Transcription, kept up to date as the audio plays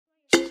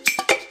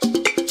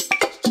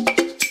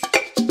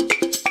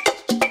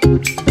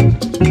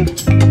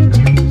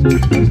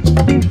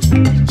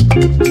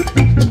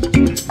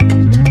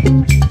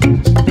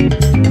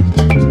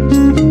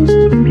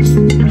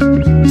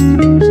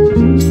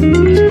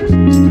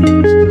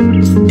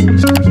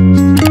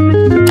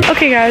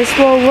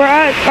Well, we're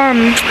at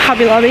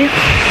Hobby Lobby.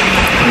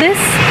 This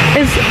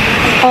is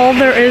all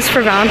there is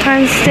for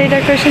Valentine's Day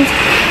decorations.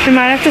 We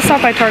might have to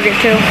stop by Target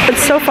too. But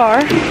so far,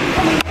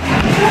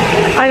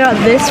 I got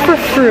this for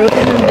fruit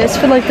and then this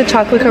for like the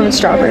chocolate covered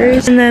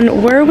strawberries. And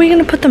then where are we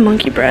gonna put the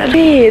monkey bread?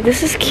 Hey,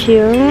 this is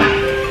cute.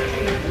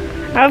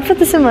 I would put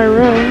this in my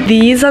room.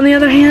 These on the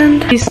other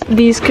hand,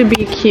 these could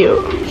be cute.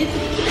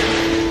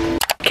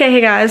 Okay,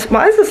 hey guys,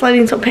 why is this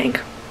lighting so pink?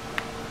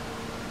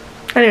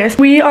 Anyways,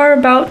 we are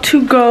about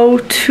to go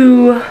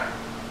to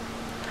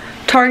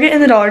Target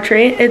and the Dollar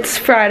Tree. It's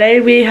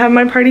Friday. We have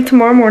my party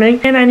tomorrow morning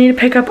and I need to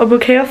pick up a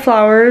bouquet of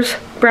flowers,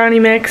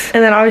 brownie mix,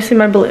 and then obviously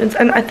my balloons.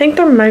 And I think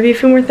there might be a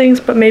few more things,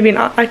 but maybe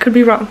not. I could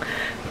be wrong.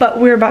 But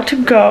we're about to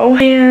go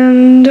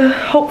and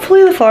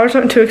hopefully the flowers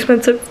aren't too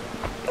expensive.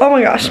 Oh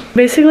my gosh.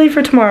 Basically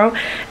for tomorrow,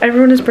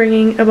 everyone is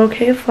bringing a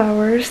bouquet of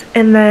flowers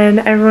and then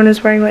everyone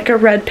is wearing like a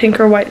red, pink,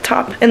 or white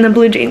top and then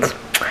blue jeans.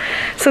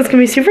 So it's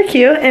gonna be super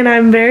cute and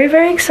I'm very,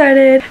 very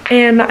excited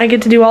and I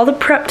get to do all the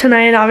prep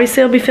tonight.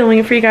 Obviously I'll be filming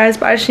it for you guys,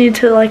 but I just need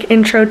to like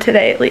intro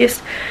today at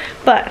least.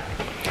 But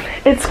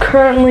it's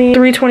currently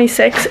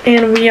 3:26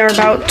 and we are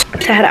about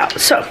to head out.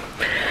 So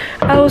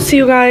I will see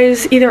you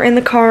guys either in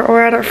the car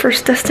or at our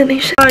first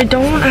destination. I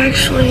don't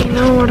actually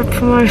know where to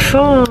put my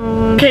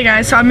phone. Okay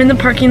guys, so I'm in the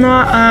parking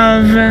lot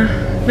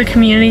of the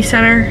community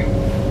center,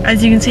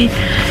 as you can see.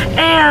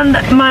 And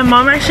my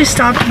mom actually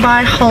stopped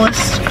by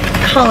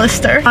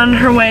Hollister on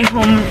her way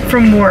home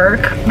from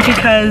work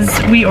because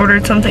we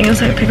ordered something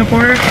as like a pickup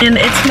order. And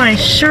it's my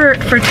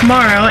shirt for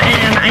tomorrow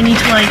and I need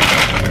to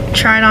like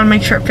try it on,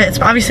 make sure it fits.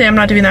 But obviously I'm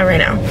not doing that right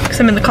now because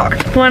I'm in the car.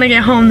 When I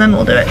get home, then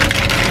we'll do it.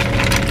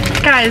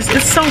 Guys,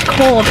 it's so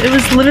cold. It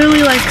was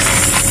literally like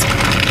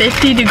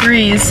 50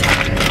 degrees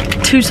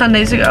 2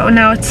 Sundays ago.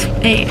 Now it's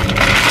 8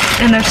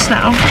 and there's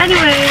snow.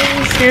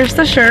 Anyways, here's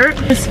the shirt.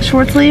 This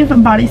short sleeve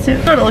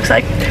bodysuit. That's what it looks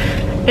like.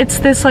 It's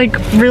this like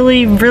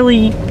really,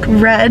 really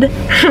red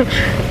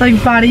like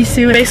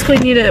bodysuit. Basically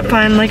need to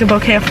find like a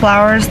bouquet of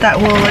flowers that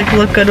will like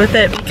look good with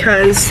it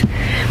because,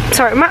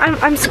 sorry,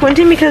 I'm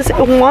squinting because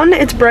 1,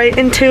 it's bright,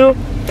 and 2,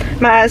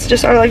 my eyes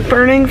just are like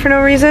burning for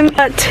no reason.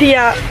 But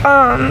yeah,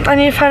 I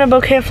need to find a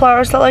bouquet of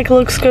flowers that like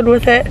looks good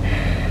with it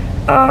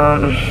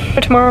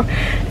for tomorrow.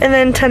 And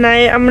then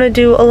tonight I'm gonna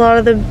do a lot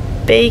of the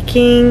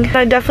baking.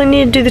 I definitely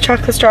need to do the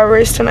chocolate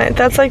strawberries tonight.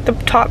 That's like the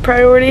top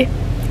priority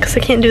because I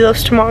can't do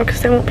those tomorrow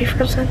because they won't be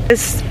frozen.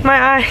 It's my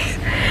eyes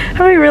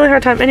having a really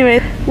hard time.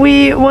 Anyway,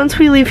 once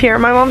we leave here,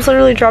 my mom's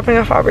literally dropping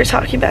off Aubrey's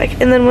hockey bag,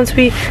 and then once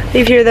we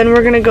leave here, then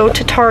we're gonna go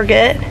to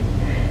Target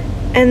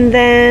and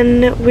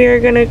then we're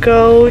gonna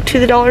go to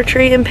the Dollar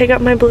Tree and pick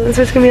up my balloons.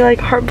 There's gonna be like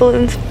heart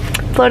balloons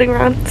floating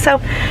around. So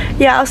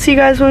yeah, I'll see you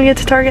guys when we get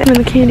to Target. In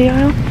the candy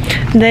aisle,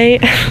 they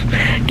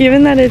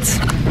given that it's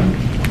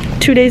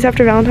 2 days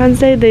after Valentine's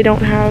Day, they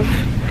don't have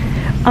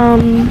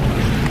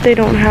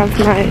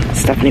my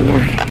stuff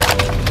anymore.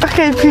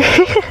 Okay,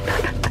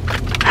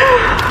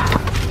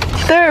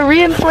 they're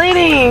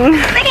re-inflating.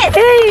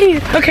 Hey!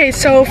 Okay,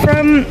 so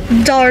from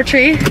Dollar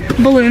Tree,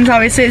 balloons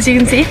obviously, as you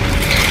can see.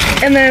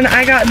 And then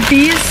I got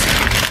these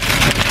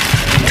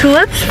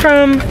tulips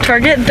from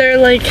Target. They're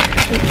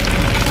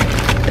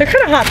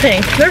kind of hot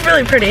pink. They're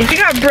really pretty. We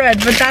got bread,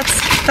 but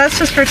that's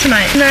just for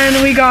tonight. And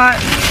then we got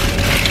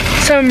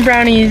some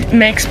brownie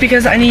mix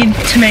because I need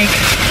to make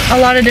a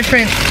lot of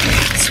different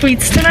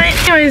sweets tonight.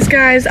 Anyways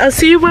guys, I'll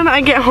see you when I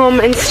get home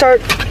and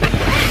start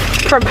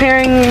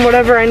preparing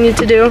whatever I need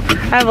to do.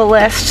 I have a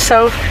list,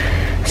 so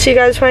see you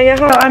guys when I get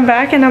home. So I'm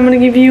back and I'm gonna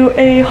give you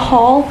a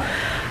haul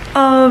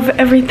of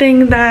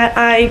everything that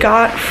I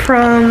got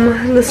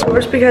from the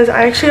stores because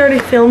I actually already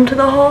filmed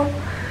the haul.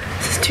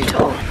 This is too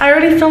tall. I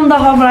already filmed the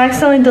haul, but I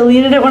accidentally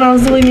deleted it when I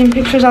was deleting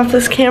pictures off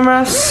this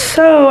camera,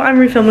 so I'm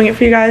refilming it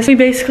for you guys. We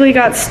basically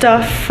got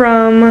stuff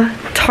from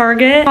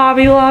Target,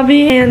 Hobby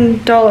Lobby,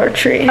 and Dollar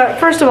Tree.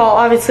 First of all,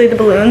 obviously the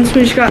balloons.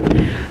 We just got,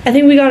 I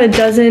think we got a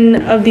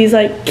dozen of these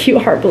like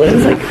cute heart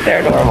balloons, like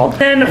they're adorable.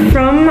 Then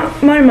from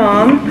my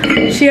mom,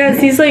 she has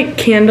these like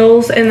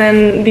candles and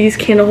then these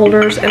candle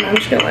holders, and I'm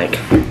just gonna like,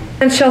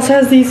 and she also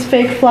has these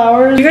fake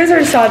flowers. You guys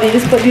already saw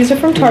these, but these are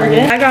from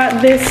Target. I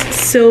got this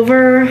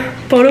silver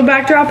photo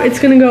backdrop. It's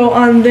gonna go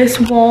on this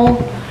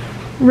wall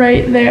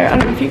right there. I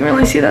don't know if you can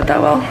really see that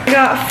well. I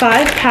got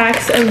 5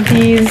 packs of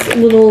these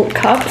little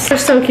cups. They're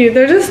so cute.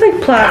 They're just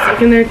like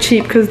plastic and they're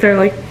cheap because they're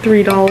like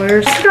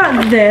 $3. I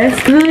got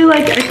this, really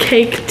like a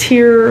cake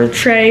tier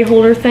tray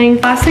holder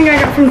thing. Last thing I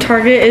got from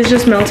Target is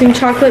just melting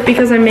chocolate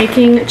because I'm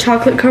making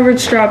chocolate covered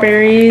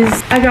strawberries.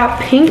 I got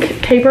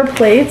pink paper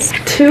plates,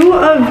 2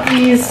 of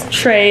these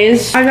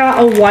trays. I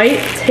got a white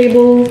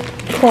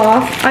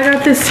tablecloth. I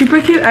got this super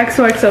cute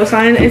XOXO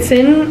sign. It's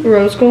in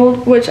rose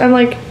gold, which I'm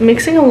like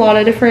mixing a lot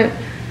of different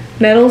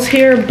metals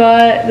here,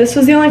 but this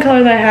was the only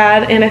color that I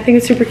had and I think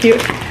it's super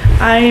cute.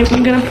 I'm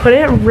gonna put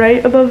it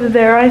right above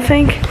there, I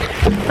think.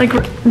 like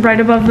right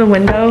above the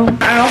window.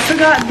 I also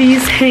got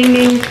these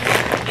hanging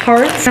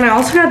hearts, and I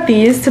also got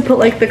these to put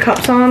like the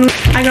cups on.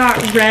 I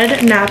got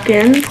red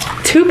napkins,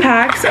 2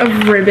 packs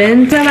of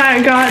ribbons, and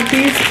I got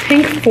these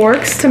pink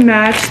forks to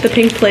match the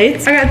pink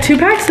plates. I got 2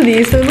 packs of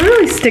these. They're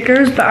literally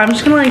stickers, but I'm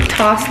just gonna like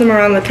toss them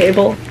around the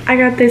table. I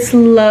got this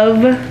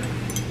love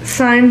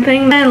sign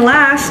thing. And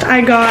last, I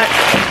got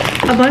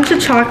a bunch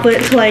of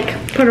chocolate to like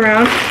put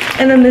around,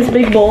 and then this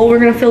big bowl. We're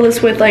gonna fill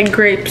this with like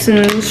grapes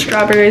and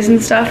strawberries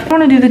and stuff. I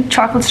wanna do the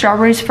chocolate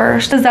strawberries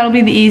first, because that'll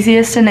be the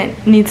easiest, and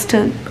it needs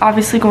to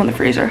obviously go in the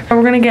freezer.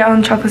 We're gonna get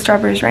on chocolate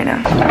strawberries right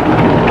now.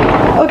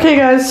 Okay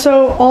guys,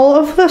 so all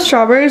of the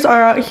strawberries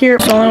are out here.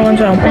 So I don't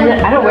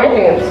wear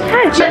dreams.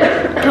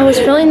 I was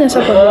filling this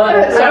up with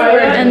water,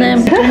 and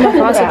then putting the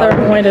faucet there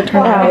and wanted to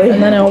turn it off,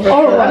 and then it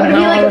overflowed, and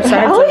now all the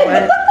sides are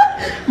wet.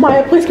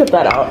 Maya, please cut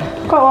that out.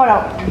 cut what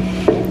out?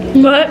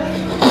 What?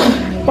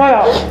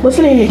 Wow,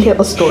 listening to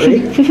Kayla's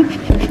story.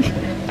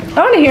 I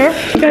want to hear.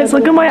 Guys,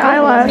 look at my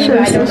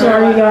eyelashes.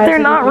 They're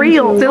not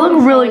real. They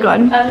look really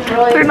good.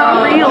 They're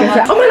not real. Oh my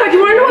god, you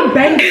want to know what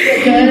bang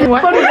is?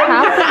 What is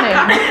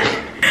happening?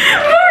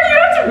 You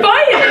have to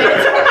buy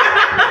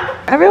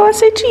it. Everyone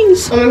say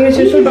cheese. I'm gonna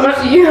choose some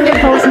cheese.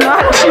 That was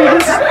not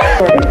cheese.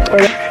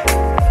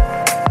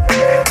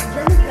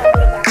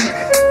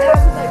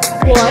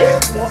 What?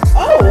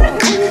 Oh.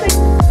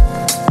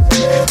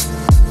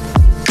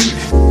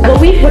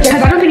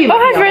 Oh,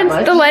 hi friends.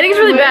 The lighting's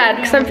really bad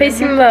because I'm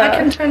facing the. I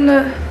can turn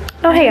the.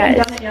 Oh, hey guys.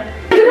 Look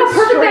how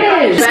perfect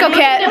that is. Is this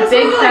coquette? A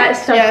big fat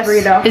stuffed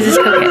burrito. Is this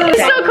coquette? It's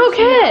so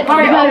coquette.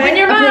 Alright, open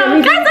your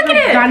mouth. Guys, look at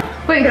it.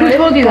 Wait, who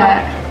told you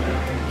that?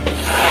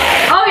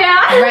 Oh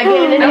yeah.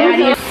 Reagan and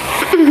Addie.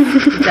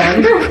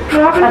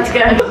 That's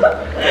good.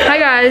 Hi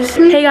guys.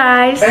 Hey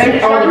guys.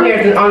 And all the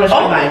parents on the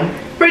line.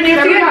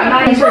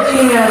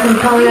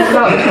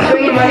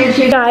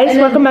 Guys,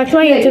 welcome back to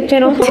my YouTube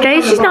channel. Today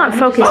she's not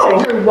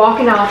focusing.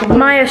 Walking off.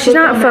 Maya, she's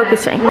not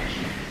focusing.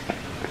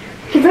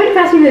 She's very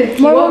fast with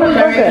it. Oh,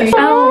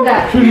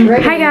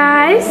 hi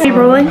guys. Are you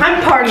rolling?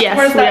 I'm parched. Yes,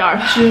 Where's we that are.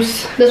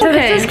 juice? So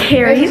this is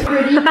Carrie.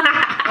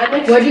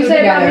 What'd you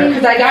say about me?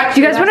 Because I got.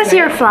 Do you guys want to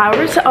see our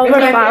flowers? All of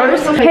our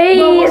flowers.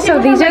 Hey, so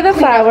these are the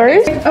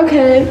flowers.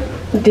 Okay.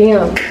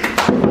 Damn.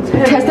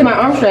 Tested my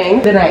arm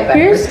strength the night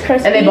Here's back.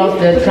 Christy. And they both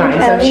did fine.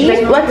 So she's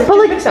like, let's put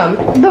like some.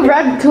 The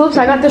red tulips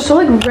I got, they're so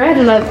like red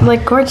and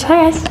like gorgeous.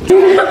 Hi guys.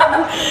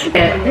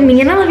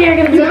 Me and Olivia are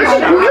gonna be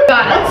God,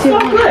 that's so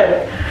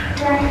good.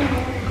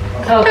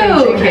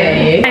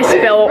 Okay. I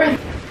spill.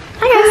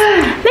 Hi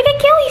guys. Look at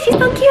Kelly, she's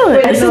so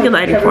cute. This is good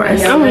lighting for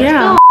us. Oh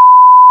yeah.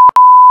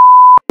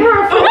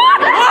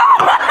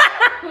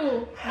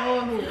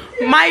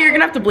 Maya, you're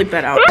gonna have to bleep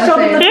that out.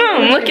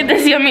 Look at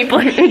this yummy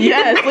plate.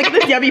 Yes, look at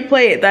this yummy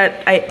plate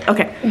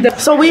okay.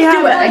 So we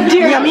have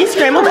yummy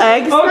scrambled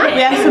eggs, we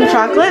have some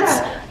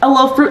chocolates, a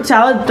little fruit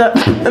salad,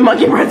 the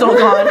monkey bread's all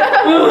gone.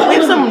 We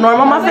have some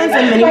normal muffins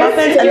and mini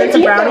muffins, and then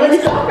some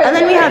brownies, and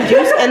then we have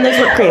juice and this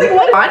whipped cream.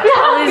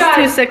 Ellie's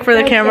too sick for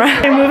the camera.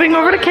 I'm moving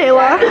over to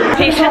Kayla.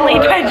 Patiently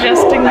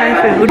digesting my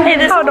food. Hey,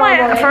 this is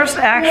my first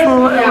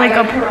actual, like,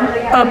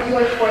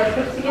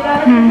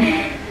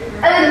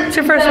 it's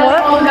your first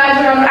what?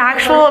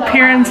 Actual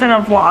appearance in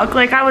a vlog.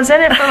 Like, I was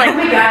in it for like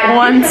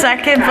 1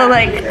 second, but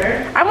like,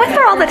 I'm with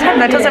her all the time.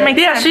 That doesn't make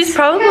sense. Yeah, she's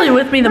probably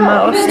with me the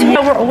most.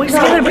 But we're always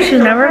together, but she's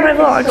never in my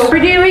vlogs. We're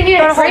doing it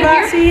right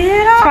here. See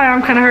it? My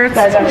arm kind of hurts.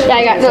 Yeah,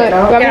 I got it.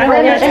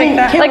 Yeah, take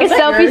that. Like a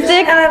selfie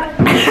stick.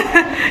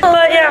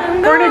 But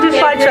yeah, we're gonna do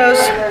slideshows.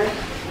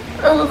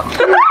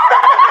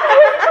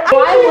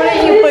 Why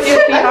wouldn't you put your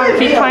feet on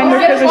Feet finder,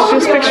 because it's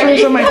just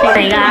pictures of my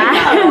feet.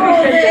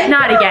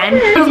 Not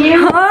again.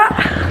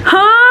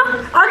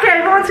 Huh?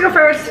 Okay, who wants to go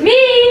first? Me.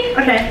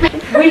 Okay.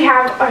 We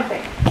have our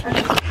thing.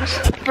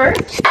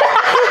 First?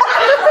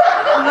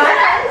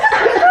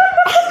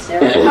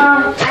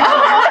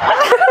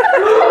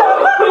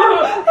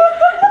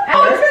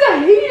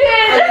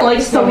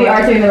 Like, so we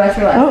are doing the rest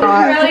of our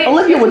life. Really?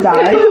 Olivia would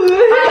die.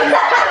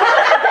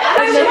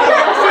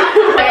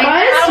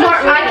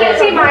 I can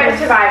see Maya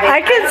surviving.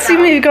 I can see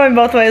me going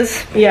both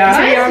ways. Yeah.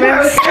 To be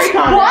honest.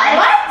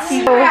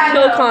 What?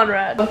 Kill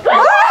Conrad.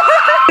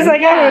 He's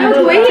like, I don't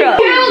know.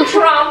 Kill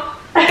Trump.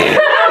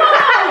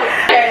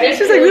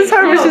 She's like, this is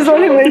hard, but she's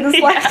only made this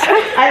last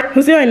time.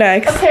 Who's going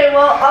next? Okay,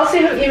 well, I'll see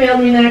who emailed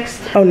me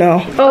next. Oh no.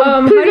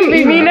 How do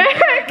you mean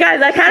it?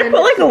 Guys, I kind of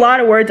put like a lot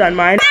of words on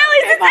mine.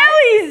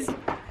 Ellie's!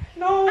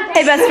 No.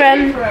 Hey, best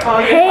friend.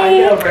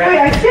 Hey.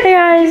 Hey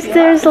guys,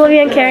 there's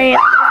Olivia and Carrie.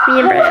 Me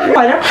and Brett.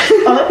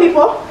 Other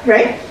people,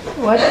 right?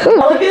 What?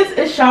 Olivia's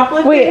is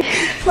shoplifting. Wait,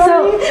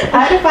 so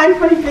I have to find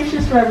funny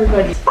pictures for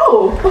everybody.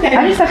 Oh, okay.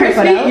 I just have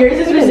Christy, yours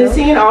is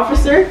resisting an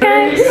officer.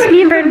 guys,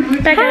 me and Brett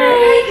back at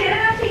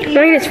it.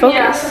 Let me just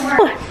focus.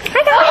 Oh,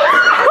 hi guys.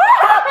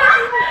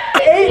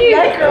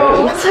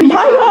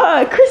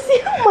 Maya, Christy,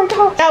 oh my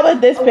god. Now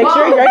with this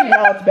picture, you already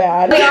know it's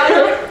bad.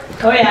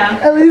 Oh yeah.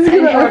 At least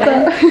gonna have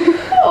that.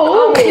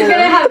 Oh, he's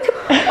gonna have.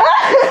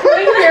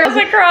 Here's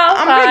a cross.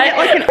 I'm gonna get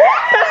like an.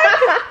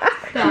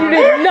 You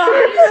did not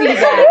see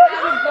that.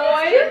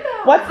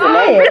 What's the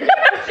name?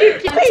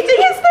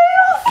 Painting his name.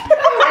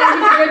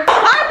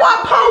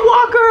 want Paul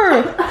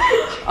Walker.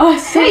 Oh,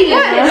 say it.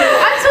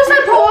 I'm so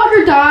sad Paul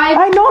Walker died.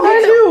 I know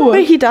that too.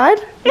 Wait, he died?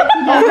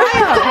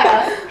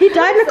 He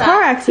died in a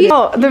car accident.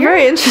 Oh, they're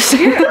very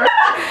interesting.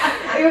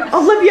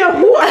 Olivia,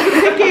 who are you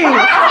picking?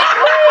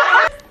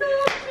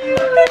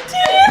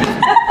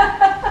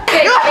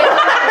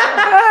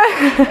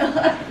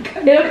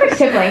 They look like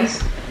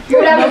siblings.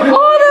 Oh,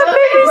 that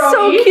baby's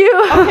so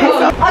cute.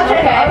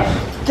 Okay.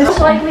 Most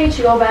likely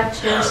to go back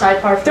to the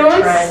sidecar for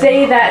Don't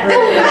say that.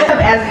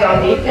 As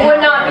zombie.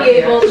 Would not be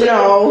able to.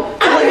 No.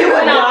 Olivia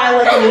would die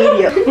like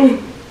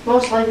immediately.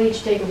 Most likely to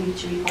take a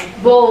beach week.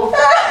 Both.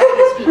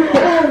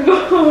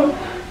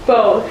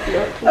 Both.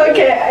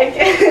 Okay, I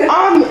can.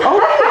 Oh,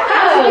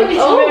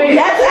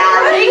 that's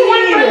Allie.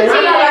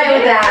 I'm alright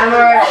with that. I'm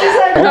alright with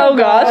that. Oh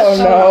gosh. Oh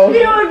no.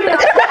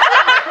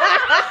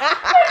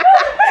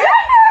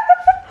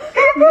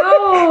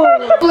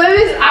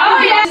 Liz,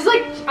 she's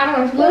like, I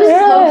don't know, Liz is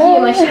low key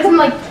and like she doesn't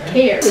like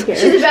care. She's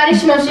a baddie,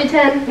 she knows she's a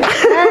 10.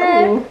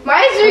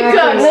 Maya's very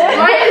good.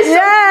 Maya's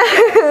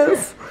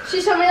Yes.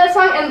 she showed me that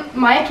song and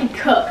Maya can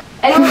cook.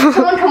 And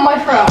someone come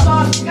wife her up.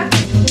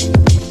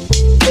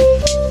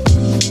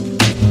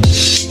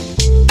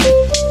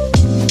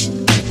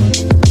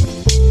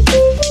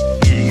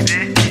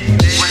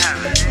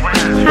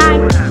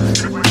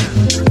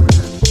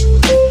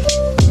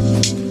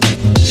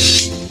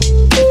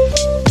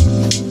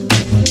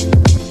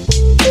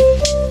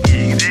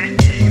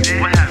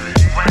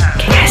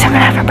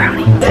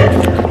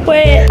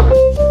 Wait.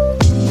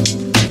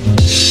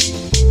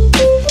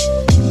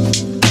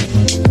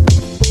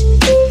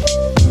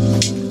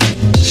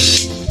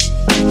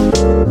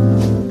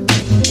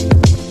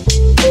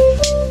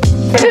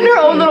 She's in her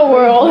own little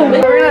world.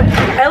 We're gonna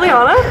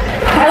Eliana,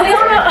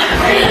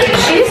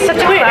 she's such a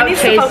cloud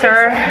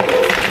chaser.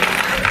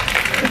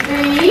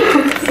 3,